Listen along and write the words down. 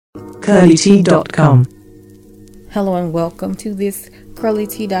CurlyT.com. Hello and welcome to this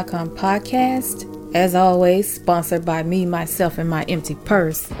CurlyT.com podcast. As always, sponsored by me, myself, and my empty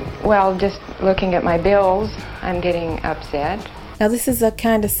purse. Well, just looking at my bills, I'm getting upset. Now, this is a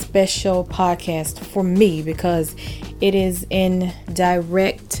kind of special podcast for me because it is in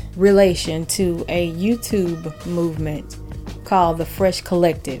direct relation to a YouTube movement called The Fresh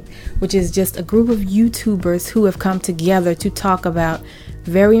Collective, which is just a group of YouTubers who have come together to talk about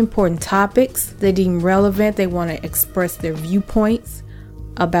very important topics they deem relevant. They want to express their viewpoints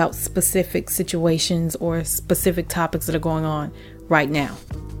about specific situations or specific topics that are going on right now.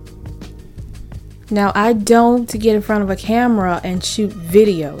 Now, I don't get in front of a camera and shoot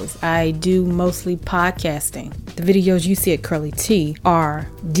videos. I do mostly podcasting. The videos you see at Curly T are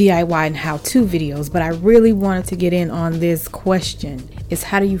DIY and how-to videos, but I really wanted to get in on this question is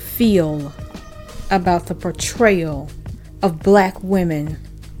how do you feel about the portrayal of black women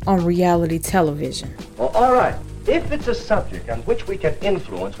on reality television? Well, all right. If it's a subject on which we can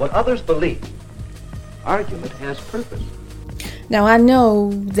influence what others believe, argument has purpose. Now, I know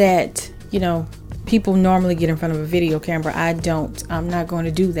that, people normally get in front of a video camera. I don't. I'm not going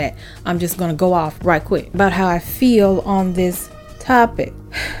to do that. I'm just going to go off right quick about how I feel on this topic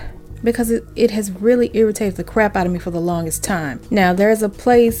because it has really irritated the crap out of me for the longest time. Now, there's a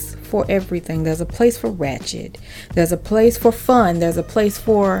place for everything. There's a place for ratchet. There's a place for fun. There's a place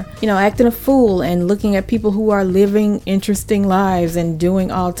for, acting a fool and looking at people who are living interesting lives and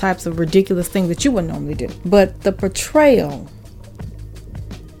doing all types of ridiculous things that you would normally do. But the portrayal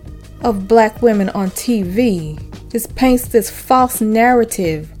of black women on TV just paints this false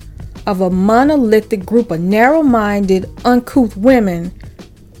narrative of a monolithic group of narrow-minded, uncouth women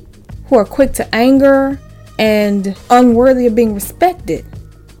who are quick to anger and unworthy of being respected.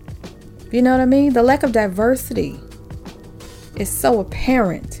 You know what I mean? The lack of diversity is so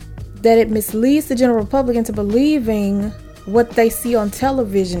apparent that it misleads the general public into believing what they see on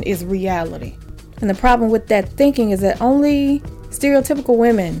television is reality. And the problem with that thinking is that only stereotypical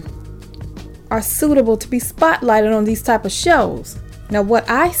women are suitable to be spotlighted on these type of shows. Now, what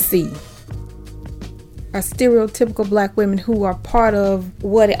I see are stereotypical black women who are part of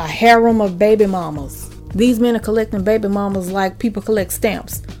a harem of baby mamas. These men are collecting baby mamas like people collect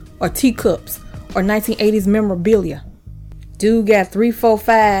stamps or teacups or 1980s memorabilia. Dude got 3, 4,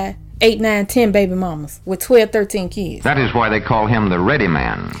 5, 8, 9, 10 baby mamas with 12, 13 kids. That is why they call him the ready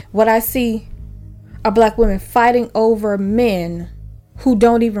man. What I see are black women fighting over men who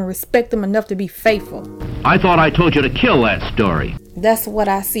don't even respect them enough to be faithful. I thought I told you to kill that story. That's what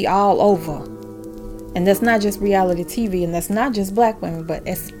I see all over. And that's not just reality TV, and that's not just black women, but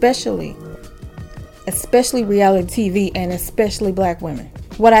especially reality TV and especially black women.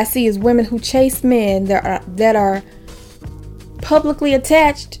 What I see is women who chase men that are publicly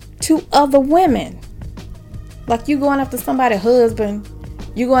attached to other women. Like you going after somebody's husband,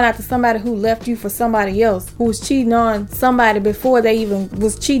 you going after somebody who left you for somebody else, who was cheating on somebody before they even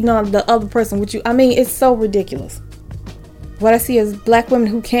was cheating on the other person with you. I mean, it's so ridiculous. What I see is black women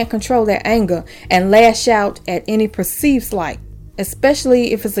who can't control their anger and lash out at any perceived slight,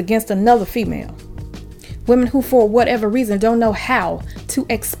 especially if it's against another female. Women who, for whatever reason, don't know how to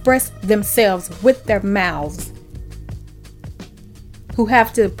express themselves with their mouths, who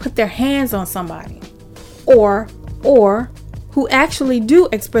have to put their hands on somebody, or who actually do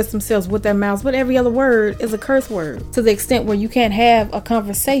express themselves with their mouths, but every other word is a curse word, to the extent where you can't have a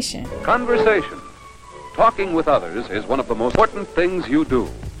conversation. Conversation. Talking with others is one of the most important things you do.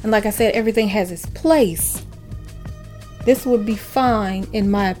 And like I said, everything has its place. This would be fine,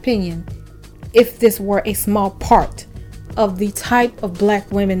 in my opinion, if this were a small part of the type of black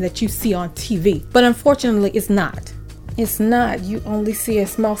women that you see on TV. But unfortunately, it's not. It's not. You only see a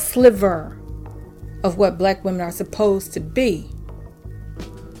small sliver of what black women are supposed to be.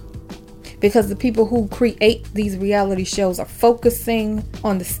 Because the people who create these reality shows are focusing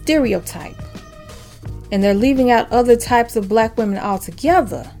on the stereotype. And they're leaving out other types of black women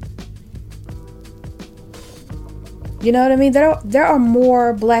altogether. You know what I mean? There are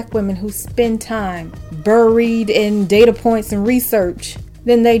more black women who spend time buried in data points and research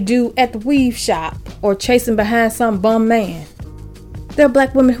than they do at the weave shop or chasing behind some bum man. There are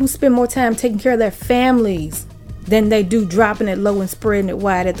black women who spend more time taking care of their families than they do dropping it low and spreading it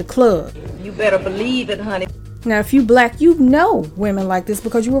wide at the club. You better believe it, honey. Now, if you black, you know women like this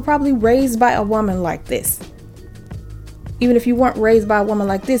because you were probably raised by a woman like this. Even if you weren't raised by a woman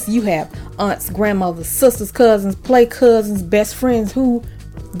like this, you have aunts, grandmothers, sisters, cousins, play cousins, best friends who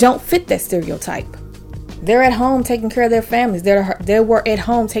don't fit that stereotype. They're at home taking care of their families. They were at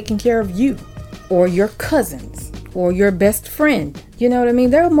home taking care of you or your cousins or your best friend. You know what I mean?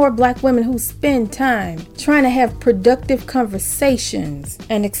 There are more black women who spend time trying to have productive conversations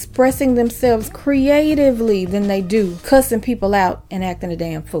and expressing themselves creatively than they do cussing people out and acting a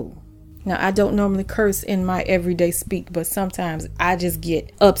damn fool. Now, I don't normally curse in my everyday speak, but sometimes I just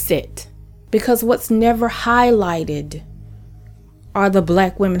get upset because what's never highlighted are the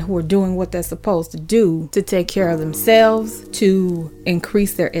black women who are doing what they're supposed to do to take care of themselves, to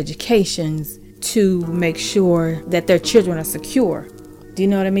increase their educations, to make sure that their children are secure. Do you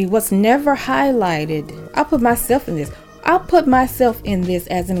know what I mean? What's never highlighted, I'll put myself in this. I'll put myself in this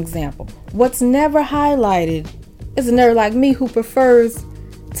as an example. What's never highlighted is a nerd like me who prefers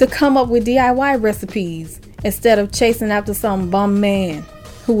to come up with DIY recipes instead of chasing after some bum man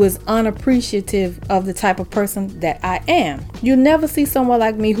who is unappreciative of the type of person that I am. You'll never see someone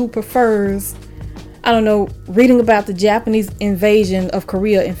like me who prefers, reading about the Japanese invasion of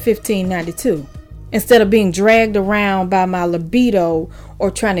Korea in 1592 instead of being dragged around by my libido or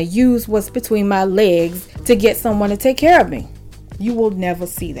trying to use what's between my legs to get someone to take care of me. You will never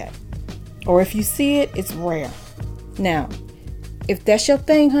see that. Or if you see it, it's rare. Now, if that's your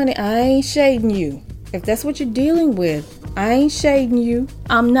thing, honey, I ain't shading you. If that's what you're dealing with, I ain't shading you.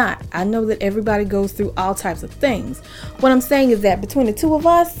 I'm not. I know that everybody goes through all types of things. What I'm saying is that between the two of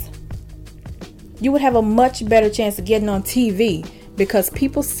us, you would have a much better chance of getting on TV because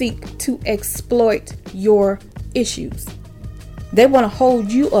people seek to exploit your issues. They want to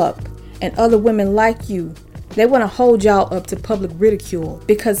hold you up and other women like you. They want to hold y'all up to public ridicule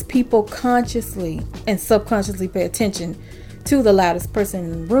because people consciously and subconsciously pay attention to the loudest person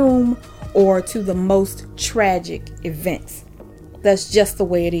in the room or to the most tragic events. That's just the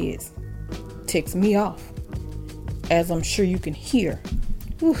way it is. Ticks me off, as I'm sure you can hear.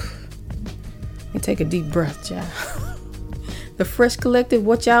 Oof. Let me take a deep breath, child. The Fresh Collective,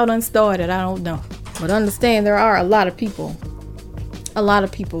 what y'all done started, I don't know. But understand there are a lot of people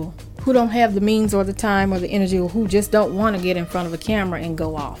who don't have the means or the time or the energy or who just don't want to get in front of a camera and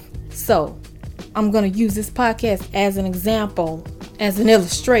go off. So I'm going to use this podcast as an example, as an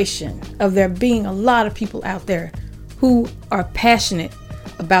illustration of there being a lot of people out there who are passionate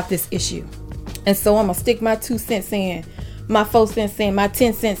about this issue. And so I'm going to stick my 2 cents in, my 4 cents in, my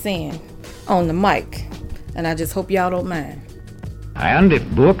 10 cents in on the mic. And I just hope y'all don't mind. And if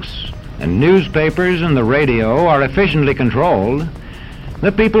books and newspapers and the radio are efficiently controlled,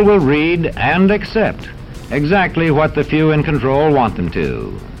 the people will read and accept exactly what the few in control want them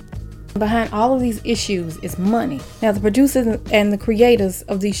to. Behind all of these issues is money. Now, the producers and the creators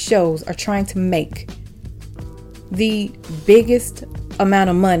of these shows are trying to make the biggest amount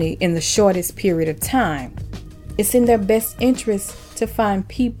of money in the shortest period of time. It's in their best interest to find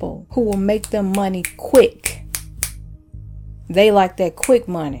people who will make them money quick. They like that quick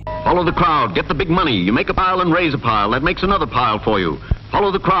money. Follow the crowd. Get the big money. You make a pile and raise a pile. That makes another pile for you.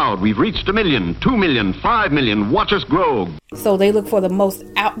 Follow the crowd. We've reached 1 million, 2 million, 5 million. Watch us grow. So they look for the most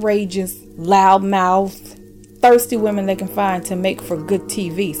outrageous, loudmouthed, thirsty women they can find to make for good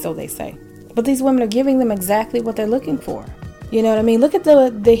TV, so they say. But these women are giving them exactly what they're looking for. You know what I mean? Look at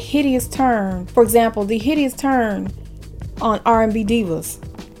the hideous turn. For example, the hideous turn on R&B Divas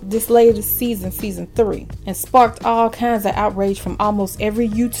this latest season, season 3, and sparked all kinds of outrage from almost every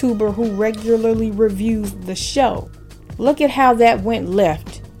YouTuber who regularly reviews the show. Look at how that went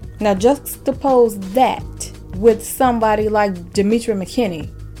left. Now juxtapose that with somebody like Demetria McKinney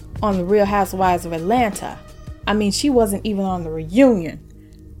on The Real Housewives of Atlanta. I mean, she wasn't even on the reunion.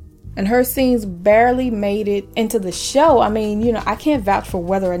 And her scenes barely made it into the show. I mean, I can't vouch for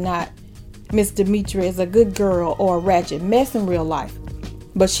whether or not Miss Demetria is a good girl or a ratchet mess in real life.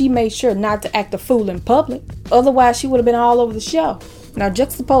 But she made sure not to act a fool in public. Otherwise, she would have been all over the show. Now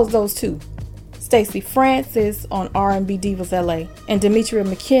juxtapose those two. Stacey Francis on R&B Divas LA and Demetria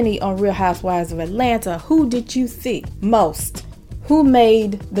McKinney on Real Housewives of Atlanta. Who did you see most? Who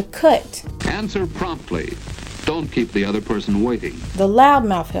made the cut? Answer promptly. Don't keep the other person waiting. The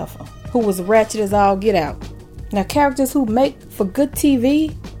loudmouth heifer, who was ratchet as all get out. Now, characters who make for good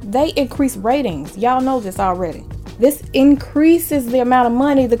TV, they increase ratings. Y'all know this already. This increases the amount of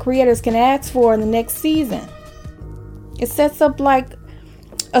money the creators can ask for in the next season. It sets up like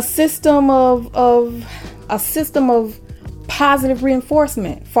a system of positive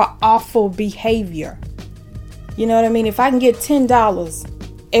reinforcement for awful behavior. You know what I mean? If I can get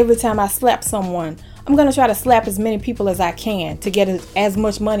 $10 every time I slap someone, I'm going to try to slap as many people as I can to get as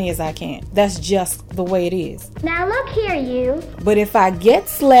much money as I can. That's just the way it is. Now look here, you. But if I get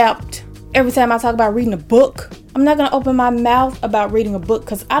slapped every time I talk about reading a book, I'm not going to open my mouth about reading a book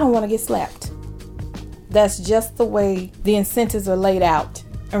because I don't want to get slapped. That's just the way the incentives are laid out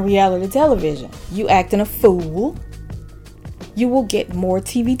in reality television. You acting a fool, you will get more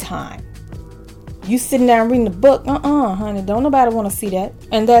TV time. You sitting down reading a book, honey, don't nobody want to see that.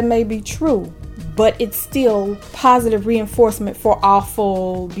 And that may be true, but it's still positive reinforcement for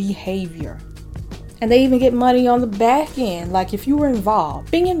awful behavior. And they even get money on the back end. Like if you were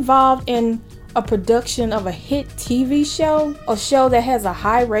involved, being involved in a production of a hit TV show, a show that has a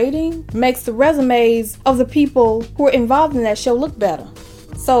high rating, makes the resumes of the people who are involved in that show look better.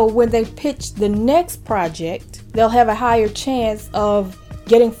 So when they pitch the next project, they'll have a higher chance of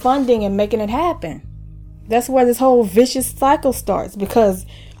getting funding and making it happen. That's where this whole vicious cycle starts, because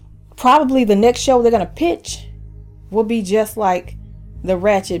probably the next show they're going to pitch will be just like the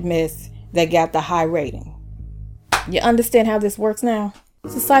ratchet mess that got the high rating. You understand how this works now?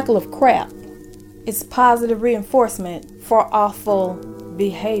 It's a cycle of crap. It's positive reinforcement for awful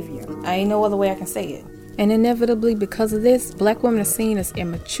behavior. I ain't no other way I can say it. And inevitably, because of this, black women are seen as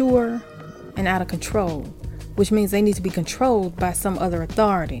immature and out of control, which means they need to be controlled by some other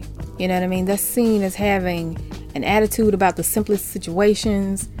authority. You know what I mean? That's seen as having an attitude about the simplest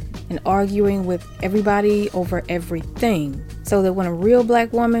situations and arguing with everybody over everything. So that when a real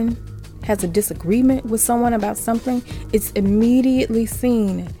black woman has a disagreement with someone about something, it's immediately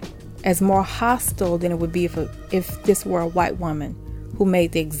seen as more hostile than it would be if this were a white woman who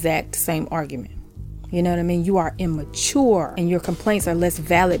made the exact same argument. You know what I mean? You are immature and your complaints are less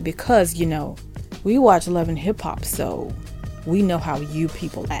valid because, you know, we watch Love and Hip Hop, so we know how you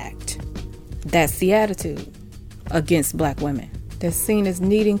people act. That's the attitude against black women. They're seen as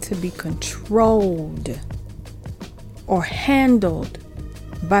needing to be controlled or handled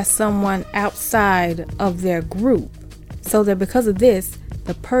by someone outside of their group. So that because of this,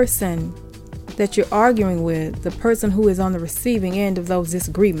 the person that you're arguing with, the person who is on the receiving end of those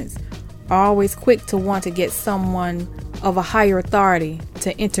disagreements, are always quick to want to get someone of a higher authority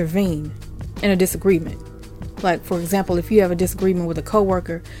to intervene in a disagreement. Like, for example, if you have a disagreement with a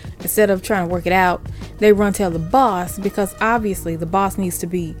coworker, instead of trying to work it out, they run tell the boss, because obviously the boss needs to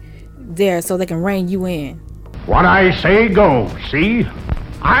be there so they can rein you in. What I say goes, see?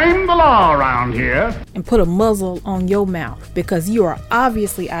 I'm the law around here. And put a muzzle on your mouth because you are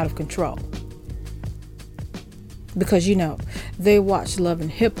obviously out of control. Because, you know, they watch Love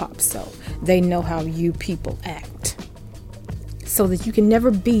and Hip Hop, so they know how you people act. So that you can never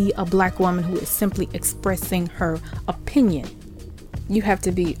be a black woman who is simply expressing her opinion. You have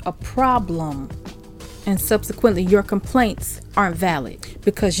to be a problem. And subsequently, your complaints aren't valid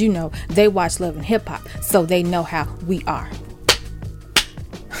because, you know, they watch Love and Hip Hop, so they know how we are.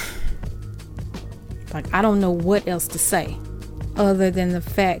 Like, I don't know what else to say other than the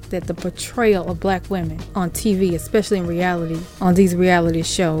fact that the portrayal of black women on TV, especially in reality, on these reality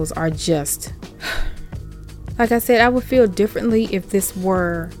shows, are just... Like I said, I would feel differently if this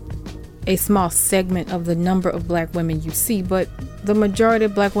were a small segment of the number of black women you see, but the majority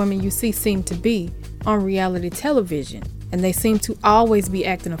of black women you see seem to be on reality television, and they seem to always be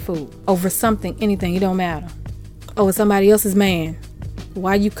acting a fool over something, anything, it don't matter. Over somebody else's man.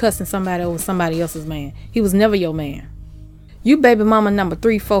 Why you cussing somebody over somebody else's man? He was never your man. You baby mama number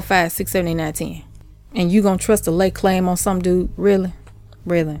 3, 4, 5, 6, 7, 8, 9, 10. And you gonna trust to lay claim on some dude? Really?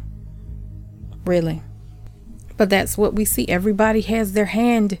 Really? Really? But that's what we see. Everybody has their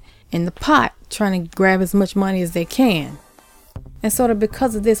hand in the pot trying to grab as much money as they can. And sort of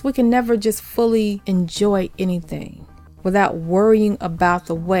because of this, we can never just fully enjoy anything without worrying about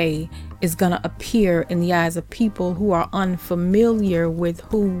the way it's going to appear in the eyes of people who are unfamiliar with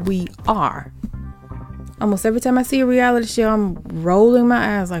who we are. Almost every time I see a reality show, I'm rolling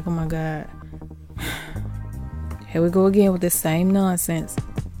my eyes like, oh my God. Here we go again with this same nonsense.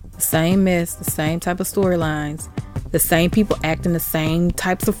 The same mess, the same type of storylines, the same people acting the same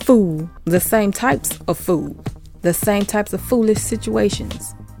types of fool, the same types of fool, the same types of foolish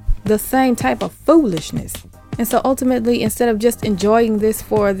situations, the same type of foolishness. And so ultimately, instead of just enjoying this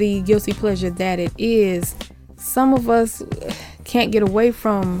for the guilty pleasure that it is, some of us can't get away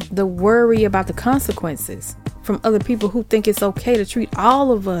from the worry about the consequences from other people who think it's okay to treat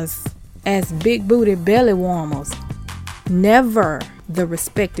all of us as big booty belly warmers. Never the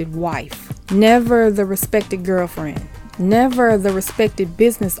respected wife, never the respected girlfriend, never the respected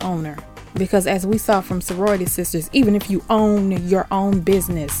business owner. Because as we saw from sorority sisters, even if you own your own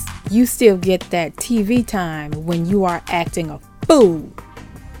business, you still get that TV time when you are acting a fool.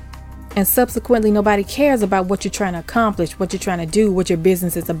 And subsequently, nobody cares about what you're trying to accomplish, what you're trying to do, what your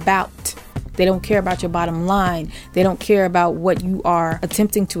business is about. They don't care about your bottom line. They don't care about what you are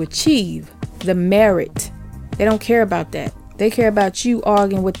attempting to achieve, the merit. They don't care about that. They care about you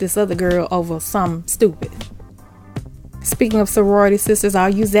arguing with this other girl over something stupid. Speaking of sorority sisters,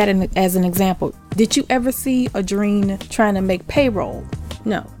 I'll use that as an example. Did you ever see Adrene trying to make payroll?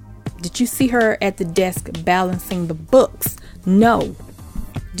 No. Did you see her at the desk balancing the books? No.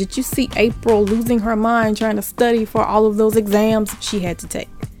 Did you see April losing her mind trying to study for all of those exams she had to take?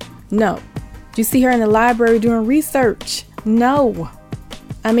 No. Did you see her in the library doing research? No.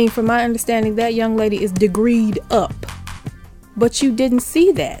 I mean, from my understanding, that young lady is degreed up. But you didn't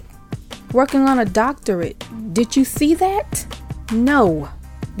see that. Working on a doctorate, did you see that? No,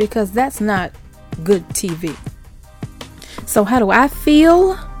 because that's not good TV. So how do I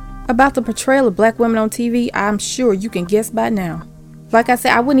feel about the portrayal of black women on TV? I'm sure you can guess by now. Like I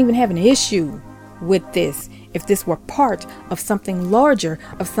said, I wouldn't even have an issue with this if this were part of something larger,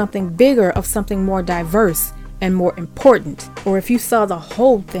 of something bigger, of something more diverse and more important. Or if you saw the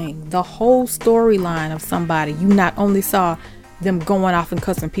whole thing, the whole storyline of somebody, you not only saw them going off and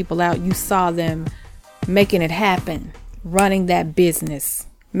cussing people out, you saw them making it happen, running that business,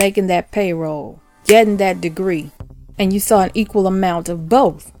 making that payroll, getting that degree, and you saw an equal amount of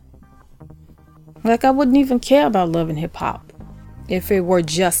both. Like, I wouldn't even care about Love and Hip Hop if it were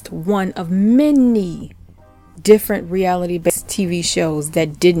just one of many different reality-based TV shows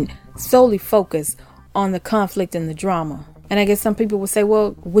that didn't solely focus on the conflict and the drama. And I guess some people would say,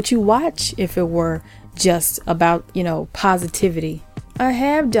 well, would you watch if it were just about, positivity? I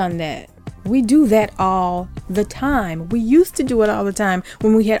have done that. We do that all the time. We used to do it all the time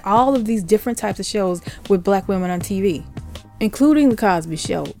when we had all of these different types of shows with black women on TV, including The Cosby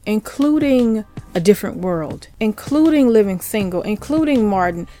Show, including A Different World, including Living Single, including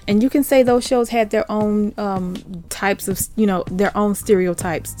Martin. And you can say those shows had their own types of, their own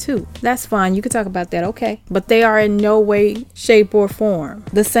stereotypes too. That's fine. You can talk about that. Okay. But they are in no way, shape, or form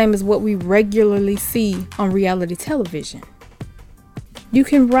the same as what we regularly see on reality television.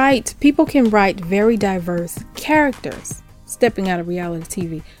 People can write very diverse characters. Stepping out of reality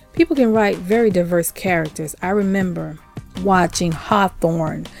TV, people can write very diverse characters. I remember watching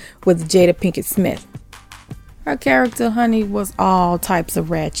Hawthorne with Jada Pinkett Smith. Her character, honey, was all types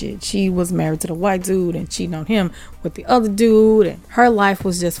of ratchet. She was married to the white dude and cheating on him with the other dude, and her life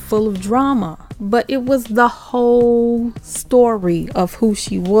was just full of drama. But it was the whole story of who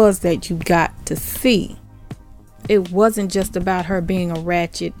she was that you got to see. It wasn't just about her being a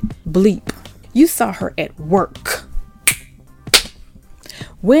ratchet bleep. You saw her at work.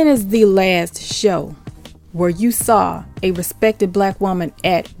 When is the last show where you saw a respected black woman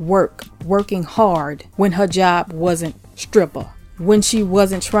at work working hard when her job wasn't stripper, when she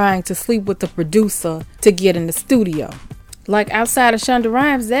wasn't trying to sleep with the producer to get in the studio? Like, outside of Shonda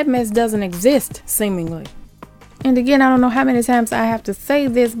Rhimes, that mess doesn't exist, seemingly. And again, I don't know how many times I have to say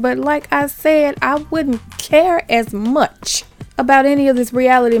this, but like I said, I wouldn't care as much about any of this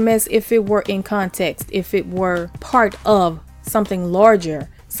reality mess if it were in context, if it were part of something larger,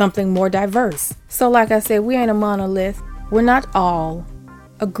 something more diverse. So like I said, we ain't a monolith. We're not all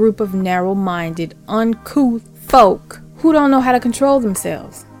a group of narrow-minded, uncouth folk who don't know how to control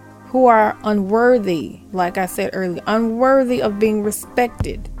themselves, who are unworthy, like I said earlier, unworthy of being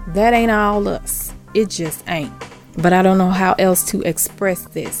respected. That ain't all us. It just ain't. But I don't know how else to express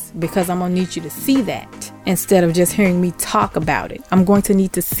this, because I'm gonna need you to see that instead of just hearing me talk about it. I'm going to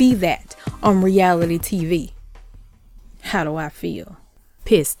need to see that on reality TV. How do I feel?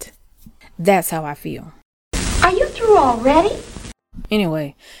 Pissed. That's how I feel. Are you through already?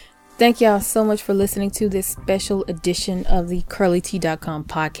 Anyway, thank y'all so much for listening to this special edition of the CurlyT.com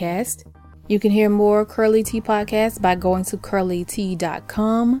podcast. You can hear more Curly T podcasts by going to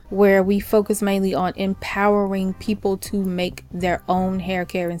CurlyT.com, where we focus mainly on empowering people to make their own hair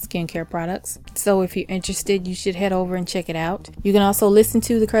care and skincare products. So if you're interested, you should head over and check it out. You can also listen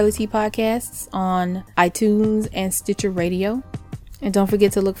to the Curly T podcasts on iTunes and Stitcher Radio. And don't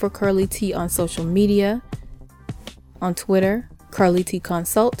forget to look for Curly T on social media. On Twitter, Curly T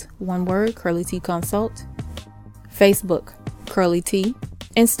Consult, one word, Curly T Consult. Facebook, Curly T.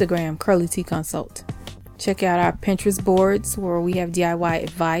 Instagram, Curly T Consult. Check out our Pinterest boards where we have DIY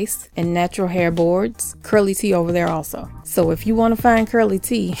advice and natural hair boards. Curly T over there also. So if you want to find Curly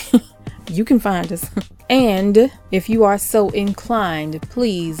T, you can find us. And if you are so inclined,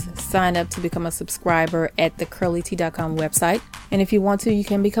 please sign up to become a subscriber at the CurlyT.com website. And if you want to, you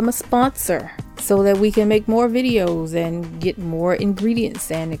can become a sponsor so that we can make more videos and get more ingredients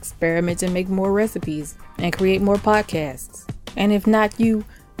and experiment and make more recipes and create more podcasts. And if not, you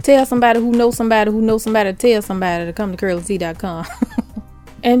tell somebody who knows somebody who knows somebody to tell somebody to come to CurlyT.com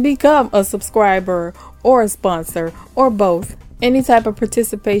and become a subscriber or a sponsor or both. Any type of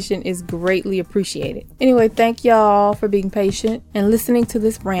participation is greatly appreciated. Anyway, thank y'all for being patient and listening to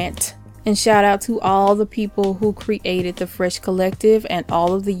this rant And shout out to all the people who created the Fresh Collective and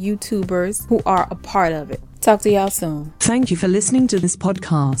all of the YouTubers who are a part of it. Talk to y'all soon. Thank you for listening to this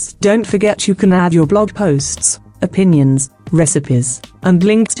podcast. Don't forget you can add your blog posts, opinions, recipes, and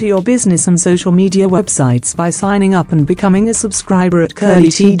links to your business and social media websites by signing up and becoming a subscriber at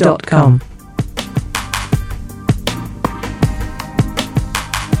curlyt.com.